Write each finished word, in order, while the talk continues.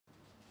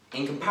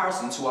In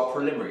comparison to our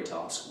preliminary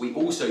task, we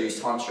also used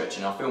time stretch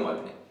in our film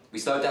opening. We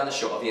slowed down the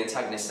shot of the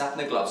antagonist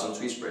snapping the gloves onto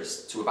his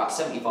wrist to about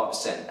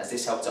 75%, as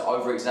this helped to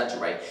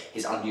over-exaggerate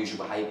his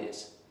unusual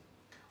behaviours.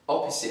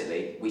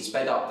 Oppositely, we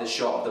sped up the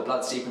shot of the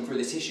blood seeping through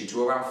the tissue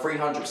to around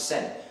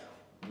 300%.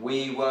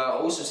 We were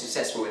also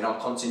successful in our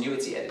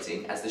continuity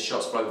editing, as the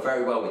shots flow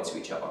very well into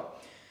each other.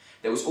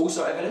 There was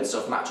also evidence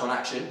of match-on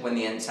action when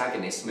the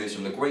antagonist moves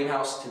from the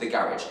greenhouse to the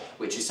garage,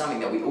 which is something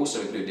that we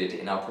also included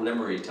in our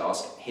preliminary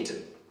task,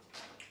 Hidden.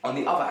 On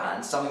the other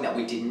hand, something that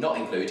we did not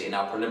include in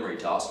our preliminary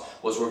task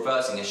was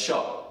reversing a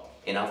shot.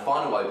 In our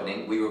final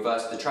opening, we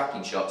reversed the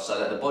tracking shot so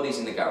that the bodies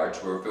in the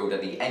garage were revealed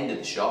at the end of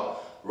the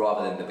shot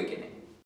rather than the beginning.